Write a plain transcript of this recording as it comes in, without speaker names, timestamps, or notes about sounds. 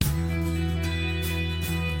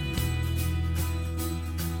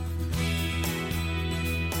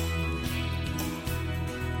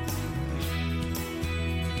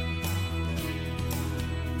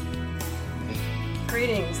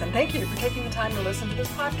Greetings, and thank you for taking the time to listen to this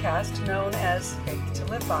podcast known as Faith to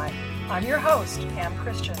Live By. I'm your host, Pam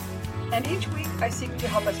Christian, and each week I seek to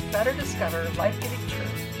help us better discover life-giving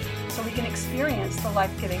truth so we can experience the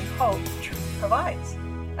life-giving hope truth provides.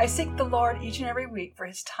 I seek the Lord each and every week for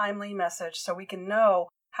His timely message so we can know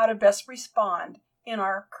how to best respond in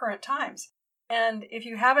our current times. And if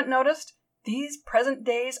you haven't noticed, these present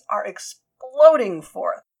days are exploding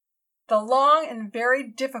forth. The long and very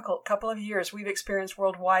difficult couple of years we've experienced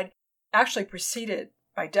worldwide, actually preceded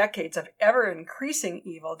by decades of ever-increasing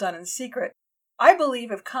evil done in secret, I believe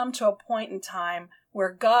have come to a point in time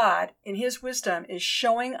where God, in His wisdom, is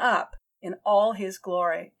showing up in all His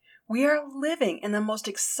glory. We are living in the most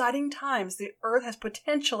exciting times the earth has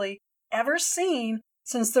potentially ever seen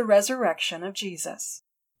since the resurrection of Jesus.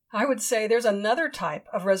 I would say there's another type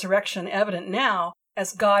of resurrection evident now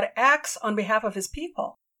as God acts on behalf of His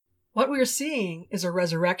people. What we are seeing is a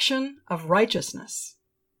resurrection of righteousness.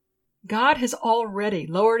 God has already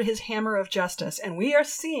lowered His hammer of justice, and we are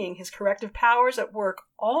seeing His corrective powers at work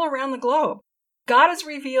all around the globe. God has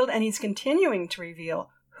revealed, and He's continuing to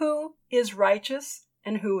reveal, who is righteous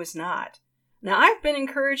and who is not. Now, I've been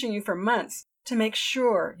encouraging you for months to make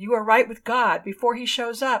sure you are right with God before He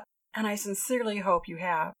shows up, and I sincerely hope you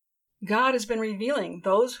have. God has been revealing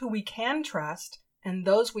those who we can trust and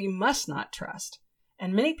those we must not trust.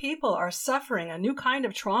 And many people are suffering a new kind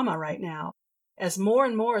of trauma right now, as more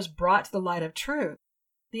and more is brought to the light of truth.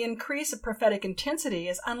 The increase of prophetic intensity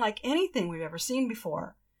is unlike anything we've ever seen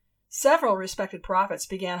before. Several respected prophets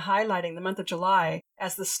began highlighting the month of July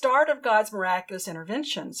as the start of God's miraculous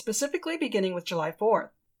intervention, specifically beginning with July 4th.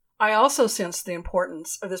 I also sensed the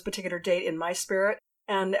importance of this particular date in my spirit,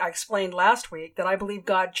 and I explained last week that I believe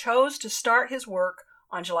God chose to start His work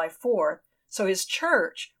on July 4th, so His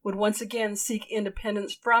church would once again seek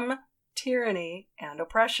independence from tyranny and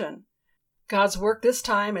oppression. God's work this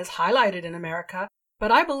time is highlighted in America,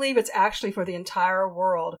 but I believe it's actually for the entire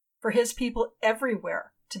world, for His people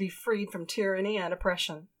everywhere to be freed from tyranny and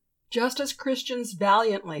oppression. Just as Christians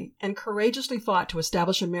valiantly and courageously fought to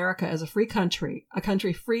establish America as a free country, a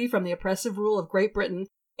country free from the oppressive rule of Great Britain,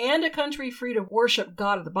 and a country free to worship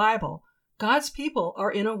God of the Bible, God's people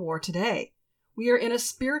are in a war today. We are in a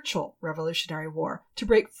spiritual revolutionary war to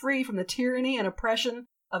break free from the tyranny and oppression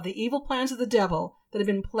of the evil plans of the devil that have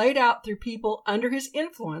been played out through people under his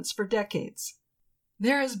influence for decades.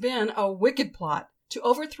 There has been a wicked plot to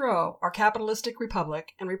overthrow our capitalistic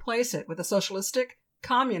republic and replace it with a socialistic,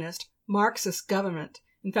 communist, Marxist government.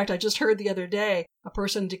 In fact, I just heard the other day a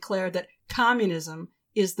person declare that communism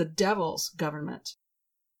is the devil's government.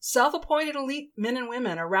 Self-appointed elite men and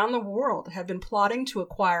women around the world have been plotting to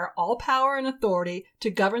acquire all power and authority to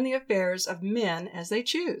govern the affairs of men as they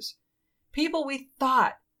choose. People we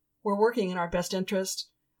thought were working in our best interest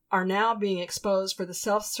are now being exposed for the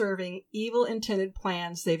self-serving, evil-intended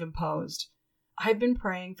plans they've imposed. I've been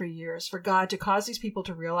praying for years for God to cause these people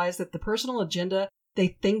to realize that the personal agenda they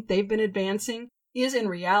think they've been advancing is in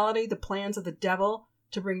reality the plans of the devil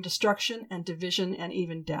to bring destruction and division and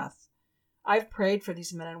even death. I've prayed for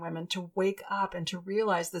these men and women to wake up and to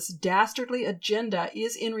realize this dastardly agenda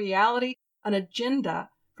is in reality an agenda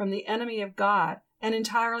from the enemy of God and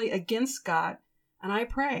entirely against God. And I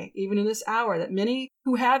pray, even in this hour, that many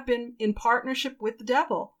who have been in partnership with the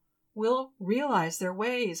devil will realize their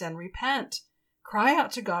ways and repent, cry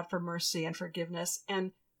out to God for mercy and forgiveness,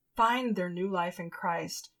 and find their new life in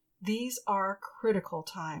Christ. These are critical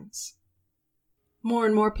times. More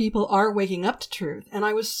and more people are waking up to truth, and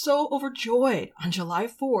I was so overjoyed on July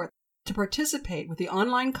 4th to participate with the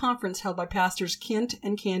online conference held by Pastors Kent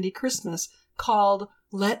and Candy Christmas called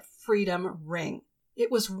Let Freedom Ring.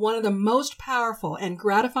 It was one of the most powerful and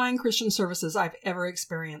gratifying Christian services I've ever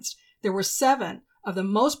experienced. There were 7 of the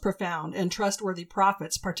most profound and trustworthy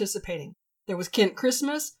prophets participating. There was Kent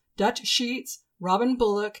Christmas, Dutch Sheets, Robin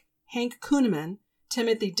Bullock, Hank Kuhneman,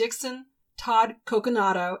 Timothy Dixon, Todd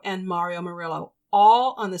Coconato, and Mario Murillo,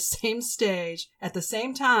 all on the same stage at the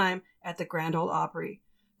same time at the Grand Ole Opry.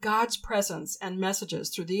 God's presence and messages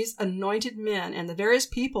through these anointed men and the various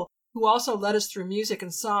people who also led us through music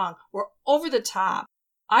and song were over the top.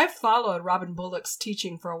 I've followed Robin Bullock's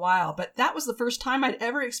teaching for a while, but that was the first time I'd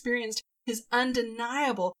ever experienced his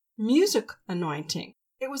undeniable music anointing.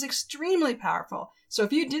 It was extremely powerful. So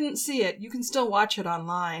if you didn't see it, you can still watch it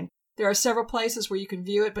online. There are several places where you can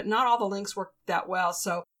view it, but not all the links work that well.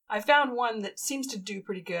 So I found one that seems to do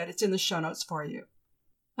pretty good. It's in the show notes for you.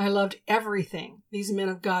 I loved everything these men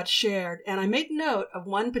of God shared, and I made note of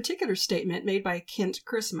one particular statement made by Kent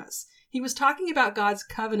Christmas. He was talking about God's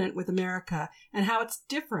covenant with America and how it's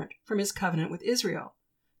different from His covenant with Israel.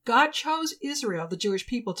 God chose Israel, the Jewish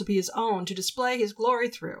people, to be his own, to display his glory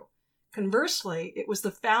through. Conversely, it was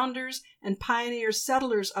the founders and pioneer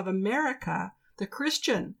settlers of America, the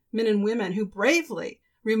Christian men and women, who bravely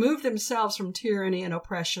removed themselves from tyranny and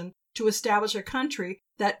oppression to establish a country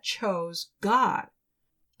that chose God.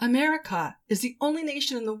 America is the only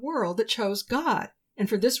nation in the world that chose God. And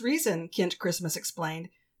for this reason, Kent Christmas explained,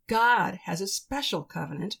 God has a special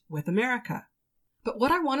covenant with America. But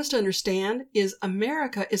what I want us to understand is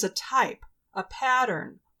America is a type, a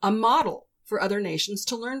pattern, a model for other nations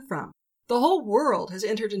to learn from. The whole world has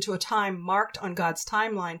entered into a time marked on God's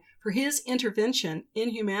timeline for his intervention in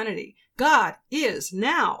humanity. God is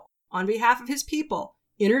now, on behalf of his people,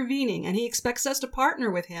 intervening, and he expects us to partner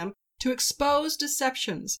with him to expose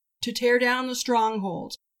deceptions, to tear down the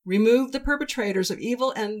strongholds, remove the perpetrators of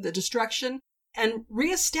evil and the destruction, and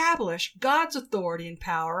reestablish God's authority and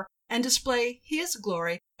power and display his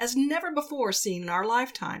glory as never before seen in our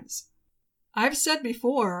lifetimes. I've said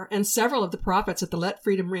before, and several of the prophets at the Let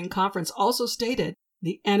Freedom Ring conference also stated,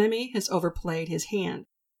 the enemy has overplayed his hand.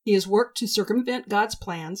 He has worked to circumvent God's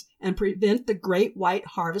plans and prevent the great white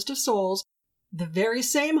harvest of souls, the very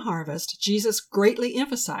same harvest Jesus greatly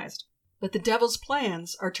emphasized. But the devil's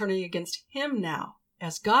plans are turning against him now,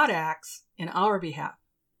 as God acts in our behalf.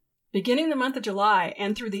 Beginning the month of July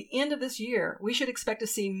and through the end of this year, we should expect to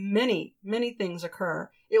see many, many things occur.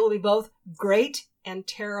 It will be both great and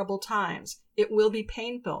terrible times. It will be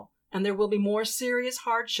painful, and there will be more serious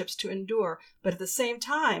hardships to endure, but at the same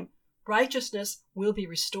time, righteousness will be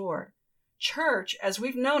restored. Church, as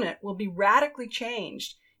we've known it, will be radically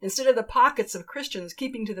changed. Instead of the pockets of Christians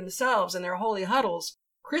keeping to themselves in their holy huddles,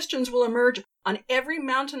 Christians will emerge on every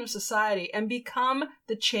mountain of society and become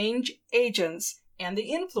the change agents and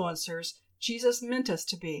the influencers Jesus meant us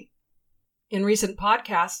to be. In recent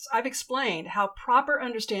podcasts, I've explained how proper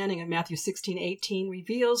understanding of Matthew 16:18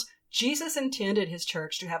 reveals Jesus intended his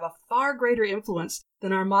church to have a far greater influence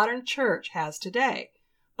than our modern church has today.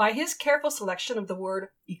 By his careful selection of the word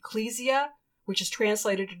ecclesia, which is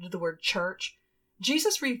translated into the word church,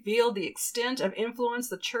 Jesus revealed the extent of influence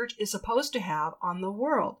the church is supposed to have on the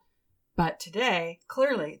world. But today,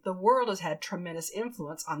 clearly, the world has had tremendous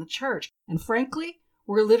influence on the church. And frankly,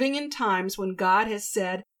 we're living in times when God has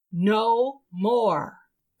said, no more.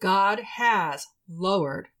 God has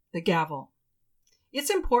lowered the gavel. It's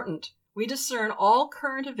important we discern all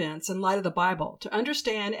current events in light of the Bible to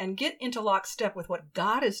understand and get into lockstep with what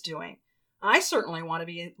God is doing. I certainly want to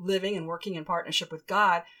be living and working in partnership with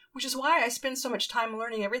God, which is why I spend so much time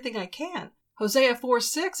learning everything I can. Hosea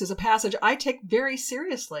 4:6 is a passage I take very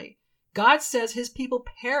seriously. God says his people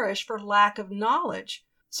perish for lack of knowledge.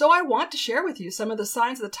 So I want to share with you some of the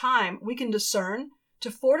signs of the time we can discern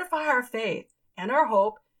to fortify our faith and our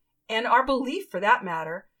hope and our belief for that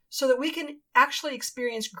matter, so that we can actually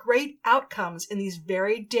experience great outcomes in these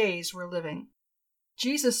very days we're living.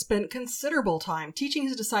 Jesus spent considerable time teaching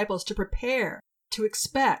his disciples to prepare, to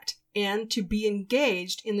expect, and to be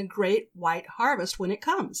engaged in the great white harvest when it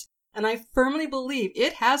comes. And I firmly believe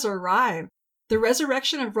it has arrived. The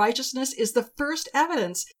resurrection of righteousness is the first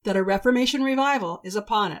evidence that a Reformation revival is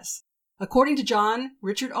upon us. According to John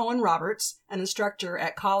Richard Owen Roberts, an instructor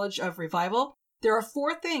at College of Revival, there are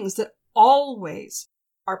 4 things that always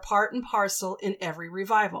are part and parcel in every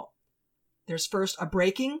revival. There's first a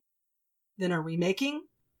breaking, then a remaking,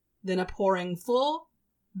 then a pouring full,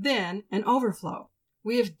 then an overflow.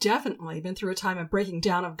 We have definitely been through a time of breaking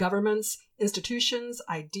down of governments, institutions,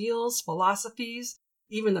 ideals, philosophies,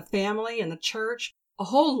 even the family and the church, a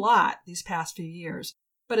whole lot these past few years.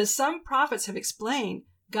 But as some prophets have explained,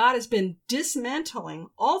 God has been dismantling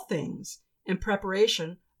all things in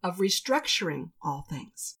preparation of restructuring all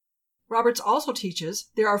things. Roberts also teaches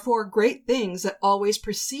there are 4 great things that always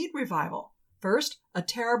precede revival. First, a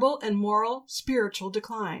terrible and moral spiritual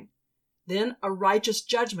decline. Then, a righteous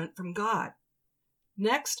judgment from God.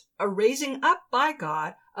 Next, a raising up by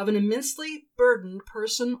God of an immensely burdened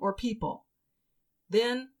person or people.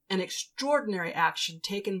 Then, an extraordinary action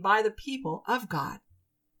taken by the people of God.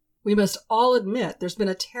 We must all admit there's been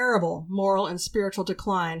a terrible moral and spiritual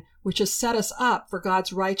decline which has set us up for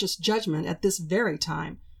God's righteous judgment at this very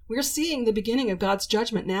time. We're seeing the beginning of God's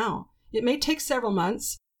judgment now. It may take several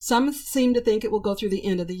months. Some seem to think it will go through the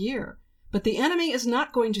end of the year. But the enemy is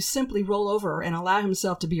not going to simply roll over and allow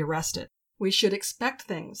himself to be arrested. We should expect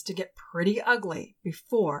things to get pretty ugly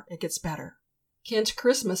before it gets better. Kent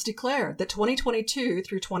Christmas declared that 2022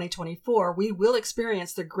 through 2024, we will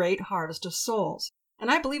experience the great harvest of souls. And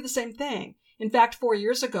I believe the same thing. In fact, 4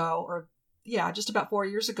 years ago, just about 4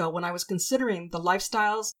 years ago, when I was considering the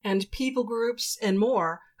lifestyles and people groups and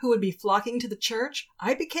more who would be flocking to the church,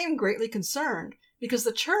 I became greatly concerned because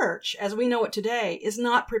the church, as we know it today, is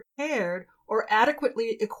not prepared or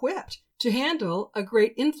adequately equipped to handle a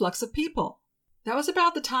great influx of people. That was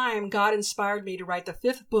about the time God inspired me to write the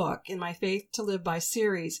 5th book in my Faith to Live By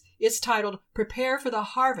series. It's titled Prepare for the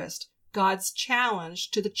Harvest, God's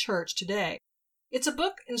Challenge to the Church Today. It's a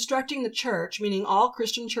book instructing the church, meaning all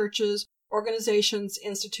Christian churches, organizations,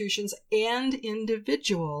 institutions, and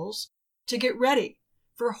individuals, to get ready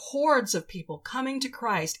for hordes of people coming to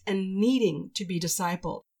Christ and needing to be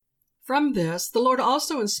discipled. From this, the Lord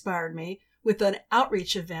also inspired me with an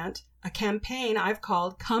outreach event, a campaign I've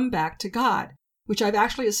called Come Back to God, which I've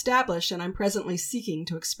actually established and I'm presently seeking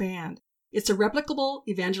to expand. It's a replicable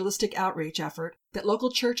evangelistic outreach effort that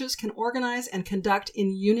local churches can organize and conduct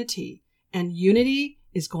in unity, and unity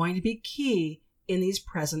is going to be key in these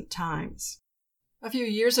present times. A few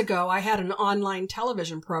years ago, I had an online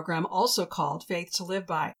television program also called Faith to Live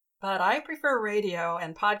By, but I prefer radio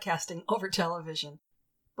and podcasting over television.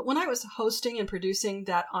 But when I was hosting and producing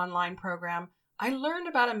that online program, I learned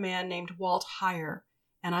about a man named Walt Heyer,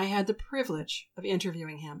 and I had the privilege of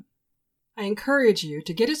interviewing him. I encourage you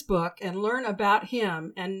to get his book and learn about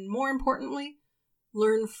him, and more importantly,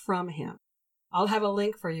 learn from him. I'll have a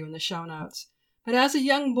link for you in the show notes. But as a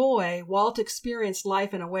young boy, Walt experienced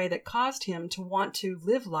life in a way that caused him to want to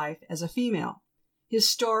live life as a female. His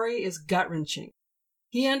story is gut-wrenching.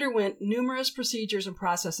 He underwent numerous procedures and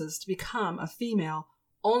processes to become a female,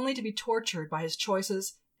 only to be tortured by his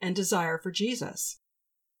choices and desire for Jesus.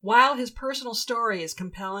 While his personal story is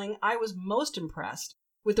compelling, I was most impressed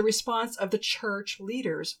with the response of the church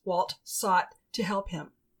leaders Walt sought to help him.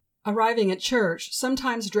 Arriving at church,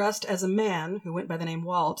 sometimes dressed as a man who went by the name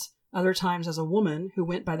Walt, other times as a woman who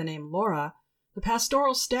went by the name Laura, the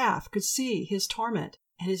pastoral staff could see his torment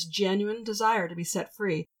and his genuine desire to be set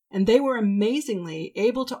free, and they were amazingly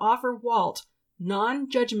able to offer Walt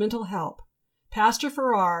non-judgmental help. Pastor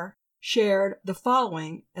Farrar shared the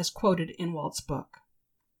following as quoted in Walt's book.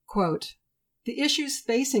 Quote, "The issues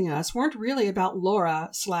facing us weren't really about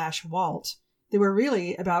Laura/Walt. They were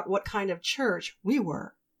really about what kind of church we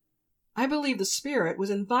were. I believe the Spirit was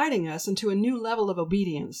inviting us into a new level of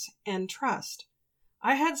obedience and trust.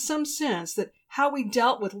 I had some sense that how we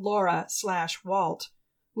dealt with Laura/Walt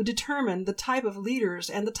would determine the type of leaders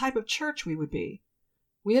and the type of church we would be.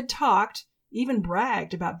 We had talked, even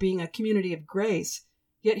bragged about being a community of grace,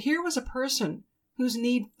 yet here was a person whose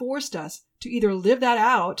need forced us to either live that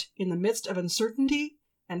out in the midst of uncertainty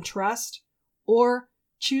and trust, or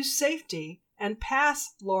choose safety and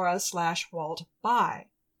pass Laura/Walt by.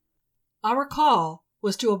 Our call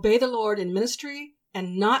was to obey the Lord in ministry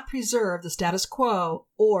and not preserve the status quo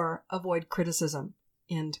or avoid criticism."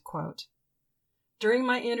 End quote. During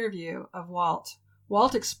my interview of Walt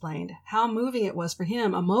explained how moving it was for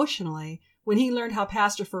him emotionally when he learned how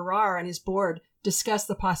Pastor Farrar and his board discussed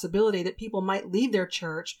the possibility that people might leave their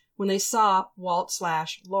church when they saw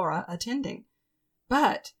Walt/Laura attending.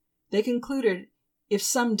 But they concluded if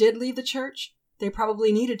some did leave the church, they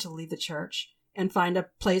probably needed to leave the church and find a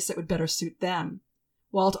place that would better suit them.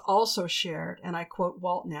 Walt also shared, and I quote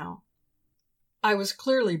Walt now, "I was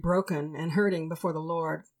clearly broken and hurting before the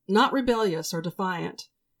Lord, not rebellious or defiant.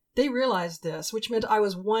 They realized this, which meant I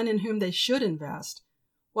was one in whom they should invest.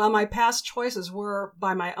 While my past choices were,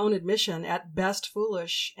 by my own admission, at best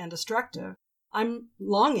foolish and destructive, I'm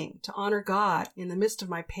longing to honor God in the midst of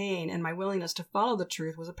my pain, and my willingness to follow the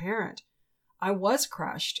truth was apparent. I was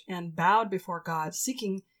crushed and bowed before God,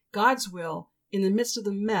 seeking God's will in the midst of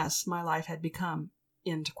the mess my life had become."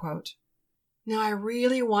 End quote. Now, I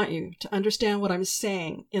really want you to understand what I'm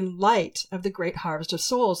saying in light of the great harvest of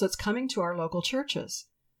souls that's coming to our local churches.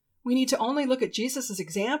 We need to only look at Jesus'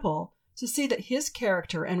 example to see that his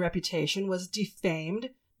character and reputation was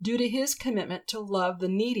defamed due to his commitment to love the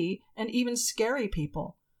needy and even scary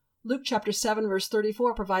people. Luke chapter 7, verse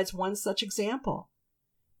 34 provides one such example.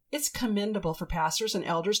 It's commendable for pastors and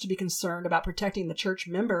elders to be concerned about protecting the church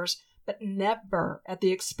members, but never at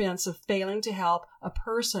the expense of failing to help a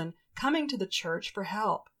person coming to the church for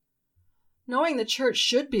help. Knowing the church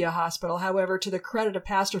should be a hospital, however, to the credit of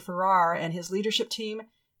Pastor Farrar and his leadership team,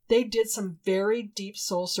 they did some very deep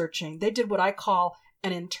soul searching. They did what I call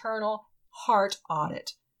an internal heart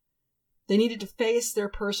audit. They needed to face their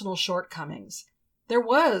personal shortcomings. There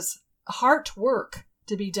was heart work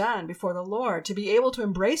to be done before the Lord, to be able to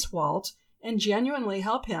embrace Walt and genuinely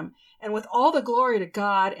help him. And with all the glory to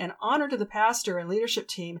God and honor to the pastor and leadership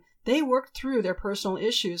team, they worked through their personal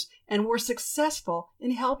issues and were successful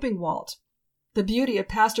in helping Walt. The beauty of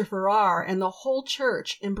Pastor Farrar and the whole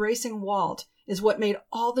church embracing Walt is what made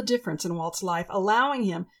all the difference in Walt's life, allowing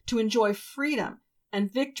him to enjoy freedom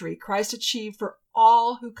and victory Christ achieved for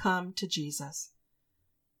all who come to Jesus.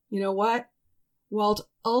 You know what? Walt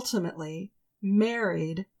ultimately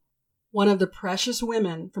married one of the precious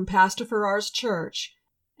women from Pastor Farrar's church,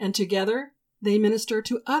 and together they minister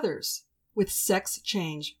to others with sex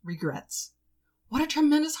change regrets. What a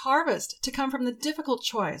tremendous harvest to come from the difficult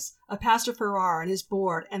choice of Pastor Farrar and his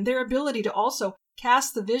board and their ability to also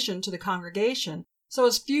cast the vision to the congregation so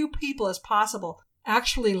as few people as possible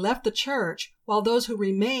actually left the church, while those who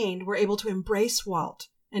remained were able to embrace Walt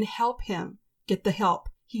and help him get the help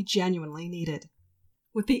he genuinely needed.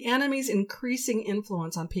 With the enemy's increasing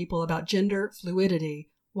influence on people about gender fluidity,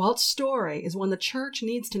 Walt's story is one the church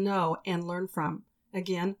needs to know and learn from.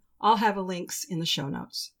 Again, I'll have links in the show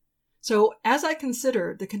notes. So as I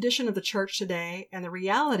consider the condition of the church today and the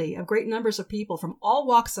reality of great numbers of people from all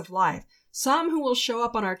walks of life, some who will show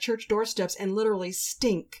up on our church doorsteps and literally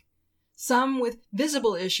stink, some with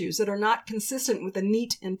visible issues that are not consistent with the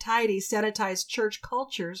neat and tidy, sanitized church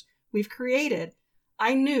cultures we've created,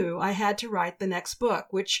 I knew I had to write the next book,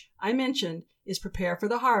 which I mentioned is Prepare for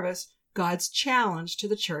the Harvest, God's Challenge to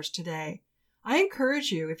the Church Today. I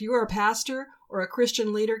encourage you, if you are a pastor or a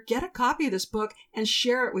Christian leader, get a copy of this book and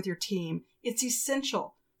share it with your team. It's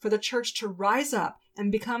essential for the church to rise up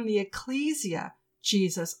and become the ecclesia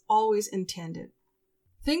Jesus always intended.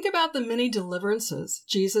 Think about the many deliverances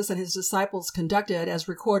Jesus and his disciples conducted as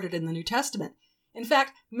recorded in the New Testament. In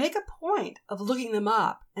fact, make a point of looking them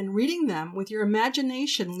up and reading them with your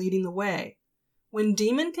imagination leading the way. When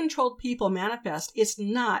demon-controlled people manifest, it's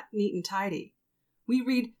not neat and tidy. We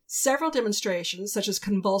read several demonstrations such as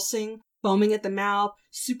convulsing, foaming at the mouth,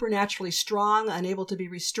 supernaturally strong, unable to be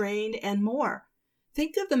restrained, and more.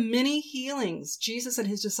 Think of the many healings Jesus and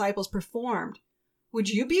his disciples performed. Would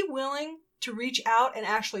you be willing to reach out and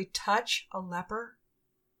actually touch a leper?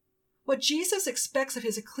 What Jesus expects of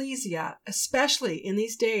his ecclesia, especially in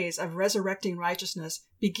these days of resurrecting righteousness,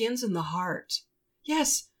 begins in the heart.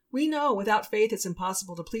 Yes, we know without faith it's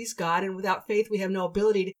impossible to please God, and without faith we have no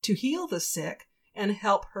ability to heal the sick and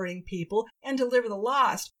help hurting people and deliver the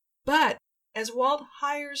lost. But as Walt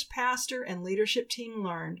Heier's pastor and leadership team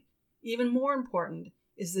learned, even more important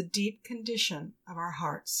is the deep condition of our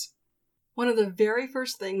hearts. One of the very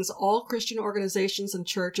first things all Christian organizations and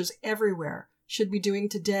churches everywhere should be doing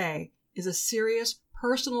today is a serious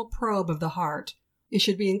personal probe of the heart. It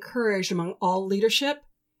should be encouraged among all leadership,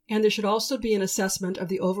 and there should also be an assessment of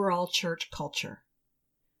the overall church culture.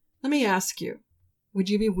 Let me ask you, would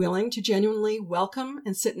you be willing to genuinely welcome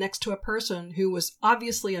and sit next to a person who was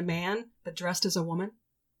obviously a man but dressed as a woman?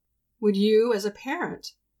 Would you, as a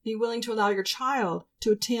parent, be willing to allow your child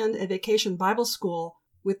to attend a vacation Bible school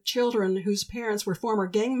with children whose parents were former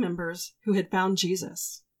gang members who had found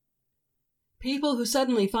Jesus? People who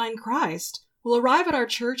suddenly find Christ will arrive at our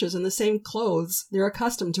churches in the same clothes they're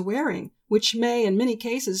accustomed to wearing, which may, in many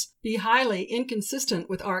cases, be highly inconsistent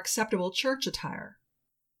with our acceptable church attire.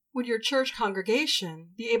 Would your church congregation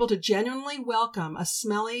be able to genuinely welcome a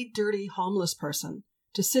smelly, dirty, homeless person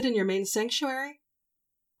to sit in your main sanctuary?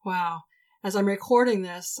 Wow, as I'm recording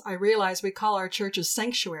this, I realize we call our churches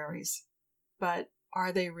sanctuaries. But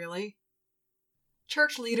are they really?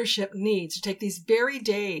 Church leadership needs to take these very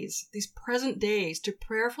days, these present days, to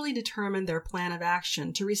prayerfully determine their plan of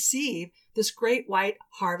action to receive this great white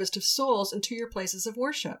harvest of souls into your places of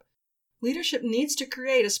worship. Leadership needs to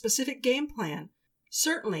create a specific game plan.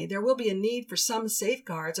 Certainly, there will be a need for some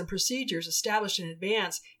safeguards and procedures established in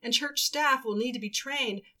advance, and church staff will need to be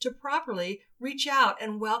trained to properly reach out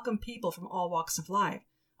and welcome people from all walks of life.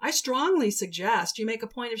 I strongly suggest you make a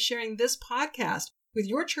point of sharing this podcast with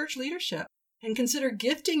your church leadership and consider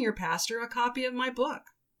gifting your pastor a copy of my book.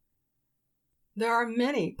 There are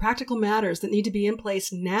many practical matters that need to be in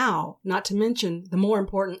place now, not to mention the more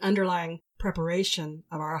important underlying preparation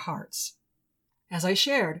of our hearts. As I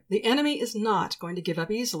shared, the enemy is not going to give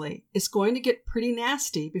up easily. It's going to get pretty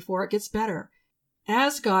nasty before it gets better.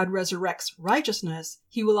 As God resurrects righteousness,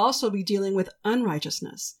 he will also be dealing with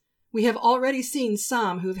unrighteousness. We have already seen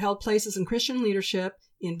some who have held places in Christian leadership,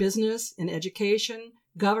 in business, in education,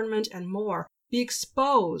 government, and more, be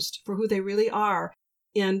exposed for who they really are,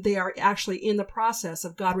 and they are actually in the process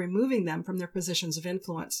of God removing them from their positions of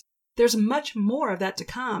influence. There's much more of that to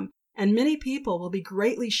come, and many people will be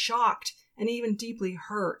greatly shocked and even deeply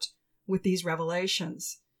hurt with these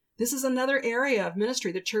revelations. This is another area of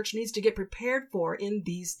ministry the church needs to get prepared for in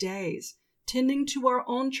these days, tending to our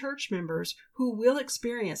own church members who will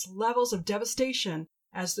experience levels of devastation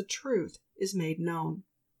as the truth is made known.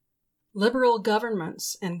 Liberal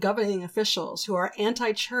governments and governing officials who are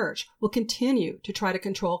anti-church will continue to try to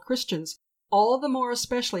control Christians, all the more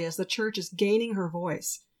especially as the church is gaining her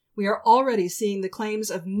voice. We are already seeing the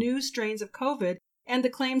claims of new strains of COVID and the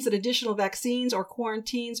claims that additional vaccines or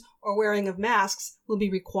quarantines or wearing of masks will be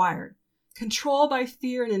required. Control by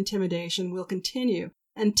fear and intimidation will continue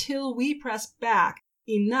until we press back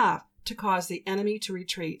enough to cause the enemy to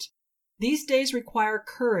retreat. These days require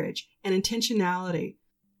courage and intentionality.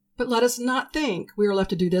 But let us not think we are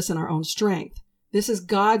left to do this in our own strength. This is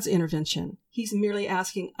God's intervention. He's merely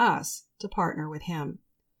asking us to partner with Him.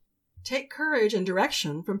 Take courage and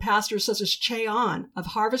direction from pastors such as Che Ahn of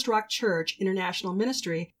Harvest Rock Church International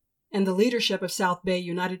Ministry and the leadership of South Bay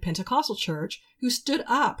United Pentecostal Church, who stood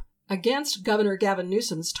up against Governor Gavin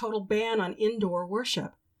Newsom's total ban on indoor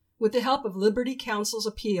worship. With the help of Liberty Counsel's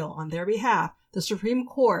appeal on their behalf, the Supreme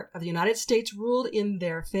Court of the United States ruled in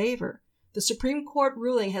their favor. The Supreme Court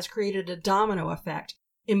ruling has created a domino effect,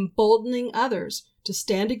 emboldening others to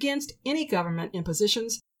stand against any government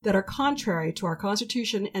impositions that are contrary to our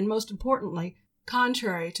Constitution and, most importantly,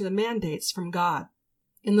 contrary to the mandates from God.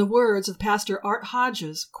 In the words of Pastor Art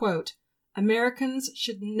Hodges, quote, "Americans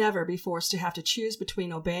should never be forced to have to choose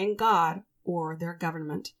between obeying God or their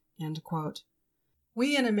government," end quote.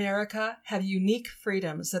 We in America have unique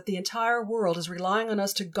freedoms that the entire world is relying on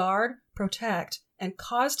us to guard, protect, and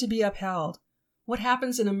cause to be upheld. What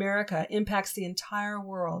happens in America impacts the entire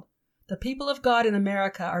world. The people of God in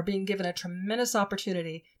America are being given a tremendous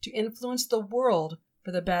opportunity to influence the world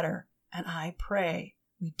for the better, and I pray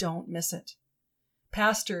we don't miss it.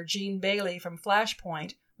 Pastor Gene Bailey from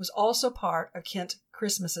Flashpoint was also part of Kent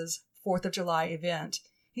Christmas's 4th of July event.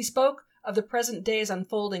 He spoke of the present days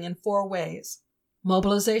unfolding in 4 ways.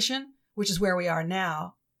 Mobilization, which is where we are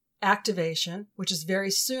now. Activation, which is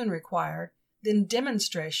very soon required. Then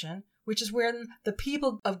demonstration, which is when the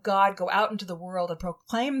people of God go out into the world and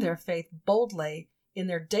proclaim their faith boldly in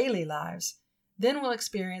their daily lives. Then we'll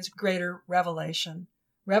experience greater revelation.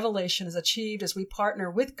 Revelation is achieved as we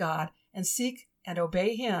partner with God and seek and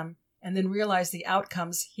obey Him, and then realize the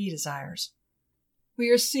outcomes He desires. We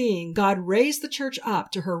are seeing God raise the church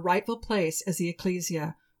up to her rightful place as the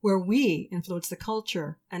ecclesia, where we influence the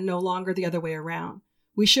culture and no longer the other way around.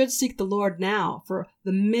 We should seek the Lord now for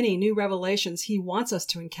the many new revelations He wants us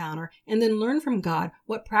to encounter, and then learn from God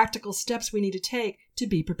what practical steps we need to take to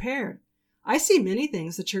be prepared. I see many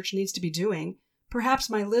things the church needs to be doing. Perhaps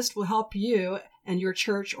my list will help you and your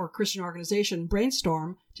church or Christian organization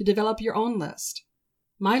brainstorm to develop your own list.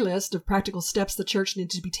 My list of practical steps the church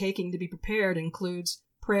needs to be taking to be prepared includes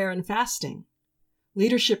prayer and fasting,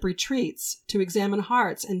 leadership retreats to examine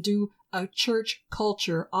hearts and do a church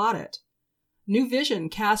culture audit, new vision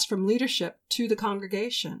cast from leadership to the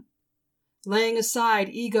congregation, laying aside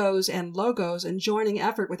egos and logos and joining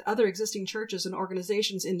effort with other existing churches and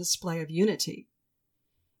organizations in display of unity.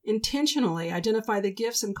 Intentionally identify the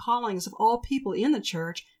gifts and callings of all people in the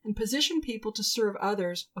church and position people to serve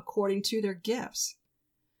others according to their gifts.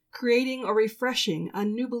 Creating or refreshing a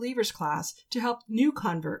new believers class to help new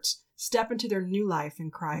converts step into their new life in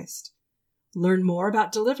Christ. Learn more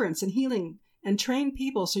about deliverance and healing and train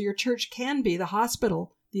people so your church can be the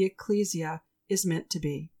hospital the ecclesia is meant to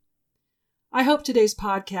be. I hope today's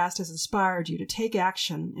podcast has inspired you to take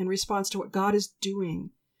action in response to what God is doing.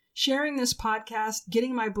 Sharing this podcast,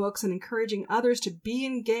 getting my books, and encouraging others to be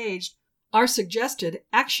engaged are suggested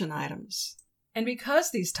action items. And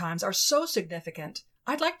because these times are so significant,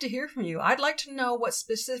 I'd like to hear from you. I'd like to know what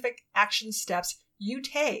specific action steps you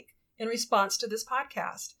take in response to this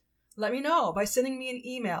podcast. Let me know by sending me an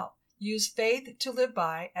email. Use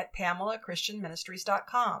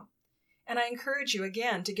faith-to-live-by@PamelaChristianMinistries.com. And I encourage you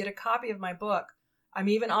again to get a copy of my book. I'm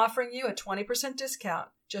even offering you a 20% discount.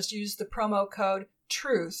 Just use the promo code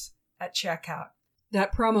TRUTH at checkout.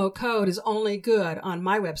 That promo code is only good on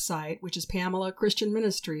my website, which is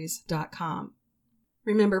PamelaChristianMinistries.com.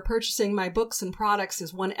 Remember, purchasing my books and products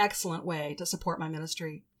is one excellent way to support my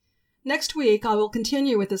ministry. Next week, I will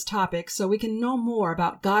continue with this topic so we can know more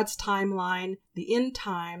about God's timeline, the end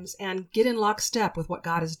times, and get in lockstep with what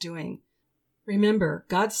God is doing. Remember,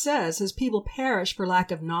 God says His people perish for lack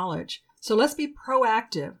of knowledge. So let's be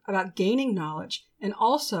proactive about gaining knowledge and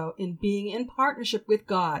also in being in partnership with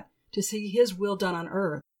God to see His will done on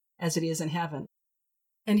earth as it is in heaven.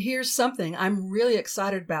 And here's something I'm really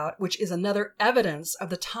excited about, which is another evidence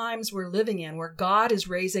of the times we're living in where God is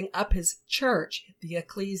raising up His church, the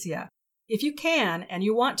ecclesia. If you can and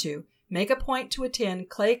you want to, make a point to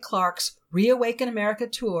attend Clay Clark's Reawaken America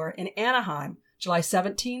tour in Anaheim, July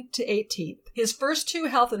 17th to 18th. His first 2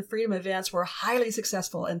 health and freedom events were highly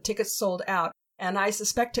successful and tickets sold out, and I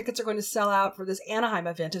suspect tickets are going to sell out for this Anaheim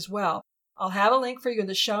event as well. I'll have a link for you in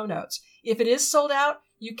the show notes. If it is sold out,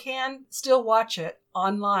 you can still watch it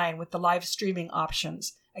online with the live streaming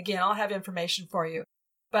options. Again, I'll have information for you.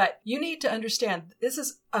 But you need to understand, this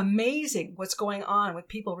is amazing what's going on with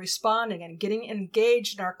people responding and getting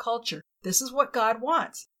engaged in our culture. This is what God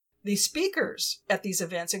wants. The speakers at these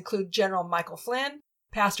events include General Michael Flynn,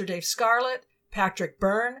 Pastor Dave Scarlett, Patrick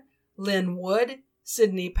Byrne, Lynn Wood,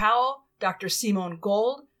 Sidney Powell, Dr. Simone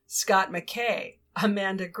Gold, Scott McKay,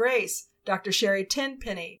 Amanda Grace, Dr. Sherry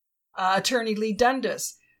Tenpenny, Attorney Lee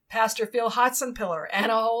Dundas, Pastor Phil Hotzenpiller,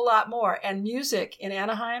 and a whole lot more. And music in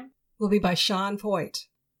Anaheim will be by Sean Voigt.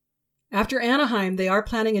 After Anaheim, they are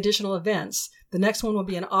planning additional events. The next one will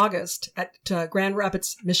be in August at Grand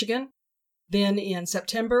Rapids, Michigan. Then in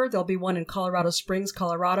September, there'll be one in Colorado Springs,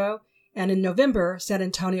 Colorado. And in November, San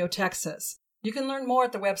Antonio, Texas. You can learn more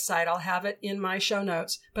at the website. I'll have it in my show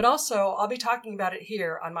notes. But also, I'll be talking about it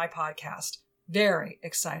here on my podcast. Very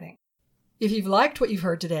exciting. If you've liked what you've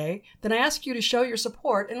heard today, then I ask you to show your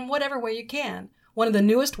support in whatever way you can. One of the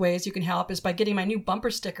newest ways you can help is by getting my new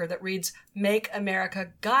bumper sticker that reads, "Make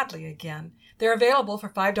America Godly Again." They're available for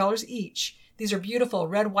 $5 each. These are beautiful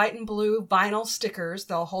red, white, and blue vinyl stickers.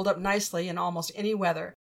 They'll hold up nicely in almost any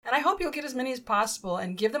weather. And I hope you'll get as many as possible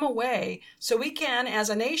and give them away so we can, as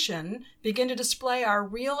a nation, begin to display our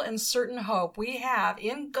real and certain hope we have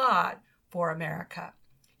in God for America.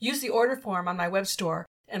 Use the order form on my web store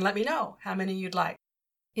and let me know how many you'd like.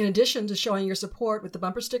 In addition to showing your support with the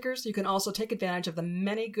bumper stickers, you can also take advantage of the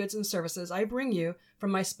many goods and services I bring you from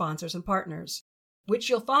my sponsors and partners, which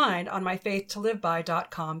you'll find on my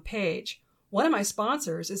faithtoliveby.com page. One of my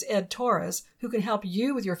sponsors is Ed Torres, who can help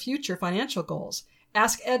you with your future financial goals.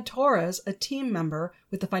 Ask Ed Torres, a team member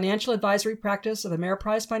with the financial advisory practice of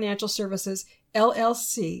Ameriprise Financial Services,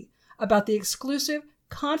 LLC, about the exclusive,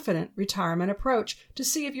 confident retirement approach to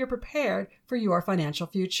see if you're prepared for your financial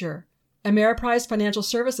future. Ameriprise Financial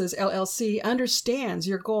Services, LLC, understands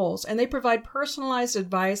your goals, and they provide personalized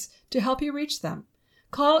advice to help you reach them.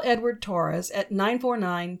 Call Edward Torres at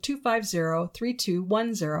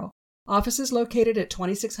 949-250-3210. Office is located at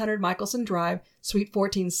 2600 Michelson Drive, Suite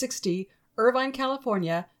 1460, Irvine,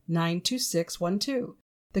 California, 92612.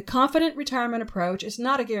 The confident retirement approach is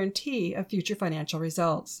not a guarantee of future financial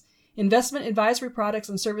results. Investment advisory products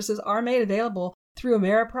and services are made available through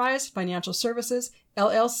Ameriprise Financial Services,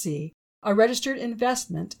 LLC, a registered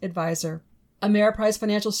investment advisor. Ameriprise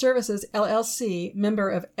Financial Services, LLC, member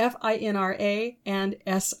of FINRA and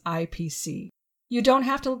SIPC. You don't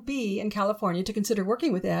have to be in California to consider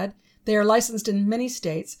working with Ed. They are licensed in many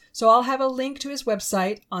states, so I'll have a link to his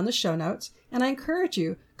website on the show notes, and I encourage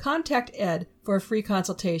you, contact Ed for a free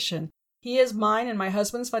consultation. He is mine and my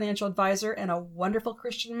husband's financial advisor and a wonderful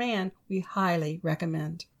Christian man we highly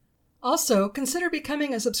recommend. Also, consider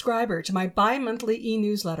becoming a subscriber to my bi-monthly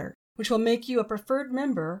e-newsletter, which will make you a preferred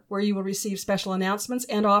member where you will receive special announcements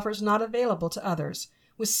and offers not available to others.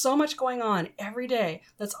 With so much going on every day,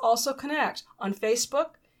 let's also connect on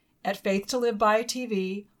Facebook at Faith to Live By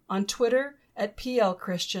TV, on Twitter at PL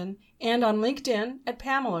Christian, and on LinkedIn at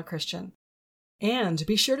Pamela Christian. And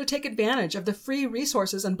be sure to take advantage of the free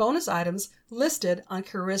resources and bonus items listed on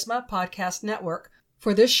Charisma Podcast Network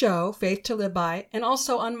for this show, Faith to Live By, and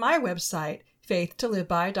also on my website,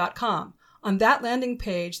 faithtoliveby.com. On that landing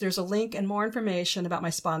page, there's a link and more information about my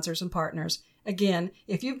sponsors and partners. Again,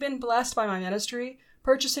 if you've been blessed by my ministry,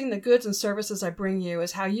 purchasing the goods and services I bring you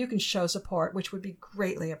is how you can show support, which would be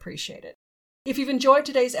greatly appreciated. If you've enjoyed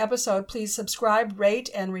today's episode, please subscribe, rate,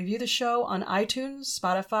 and review the show on iTunes,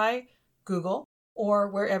 Spotify, Google, or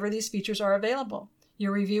wherever these features are available.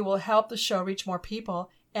 Your review will help the show reach more people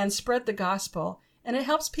and spread the gospel, and it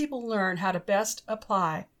helps people learn how to best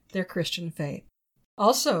apply their Christian faith.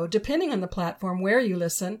 Also, depending on the platform where you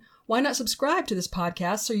listen, why not subscribe to this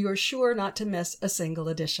podcast so you are sure not to miss a single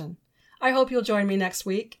edition? I hope you'll join me next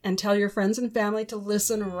week and tell your friends and family to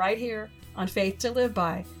listen right here on Faith to Live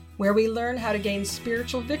By, where we learn how to gain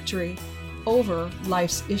spiritual victory over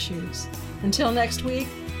life's issues. Until next week,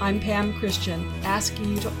 I'm Pam Christian,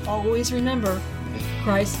 asking you to always remember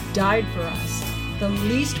Christ died for us. The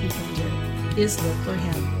least we can do is live for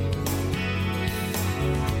Him.